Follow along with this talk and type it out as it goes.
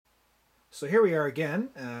So here we are again.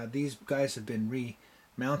 These guys have been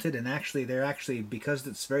remounted, and they're actually, because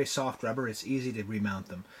it's very soft rubber, it's easy to remount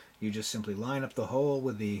them. You just simply line up the hole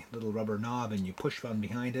with the little rubber knob and you push from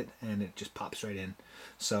behind it and it just pops right in.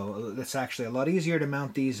 So it's actually a lot easier to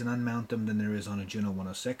mount these and unmount them than there is on a Juno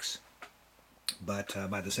 106. But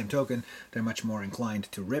by the same token, they're much more inclined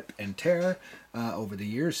to rip and tear over the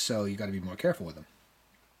years, so you got to be more careful with them.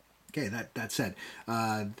 Okay, that said,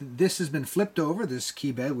 this has been flipped over, this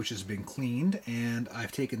key bed, which has been cleaned, and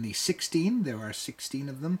I've taken the 16, there are 16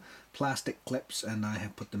 of them, plastic clips, and I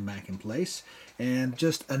have put them back in place. And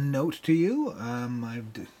just a note to you, I've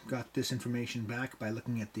got this information back by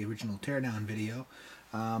looking at the original teardown video.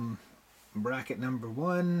 Bracket number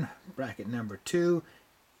 1, bracket number 2,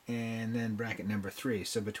 and then bracket number 3.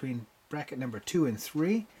 So between bracket number 2 and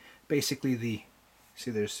 3, basically see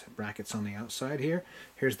there's brackets on the outside here.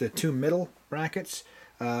 Here's the two middle brackets.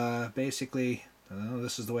 Basically,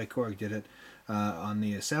 this is the way Korg did it. On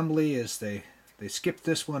the assembly is they skipped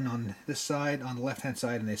this one on this side, on the left-hand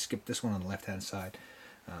side, and they skipped this one on the left-hand side.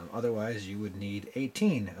 Otherwise, you would need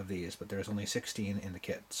 18 of these, but there's only 16 in the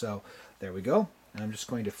kit. So there we go. I'm just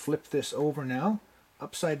going to flip this over now,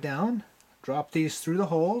 upside down, drop these through the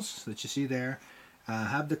holes that you see there,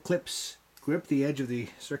 have the clips grip the edge of the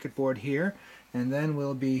circuit board here, and then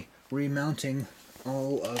we'll be remounting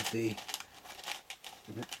all of the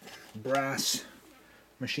brass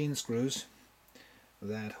machine screws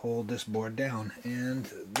that hold this board down, and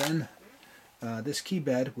then this key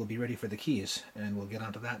bed will be ready for the keys, and we'll get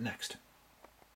onto that next.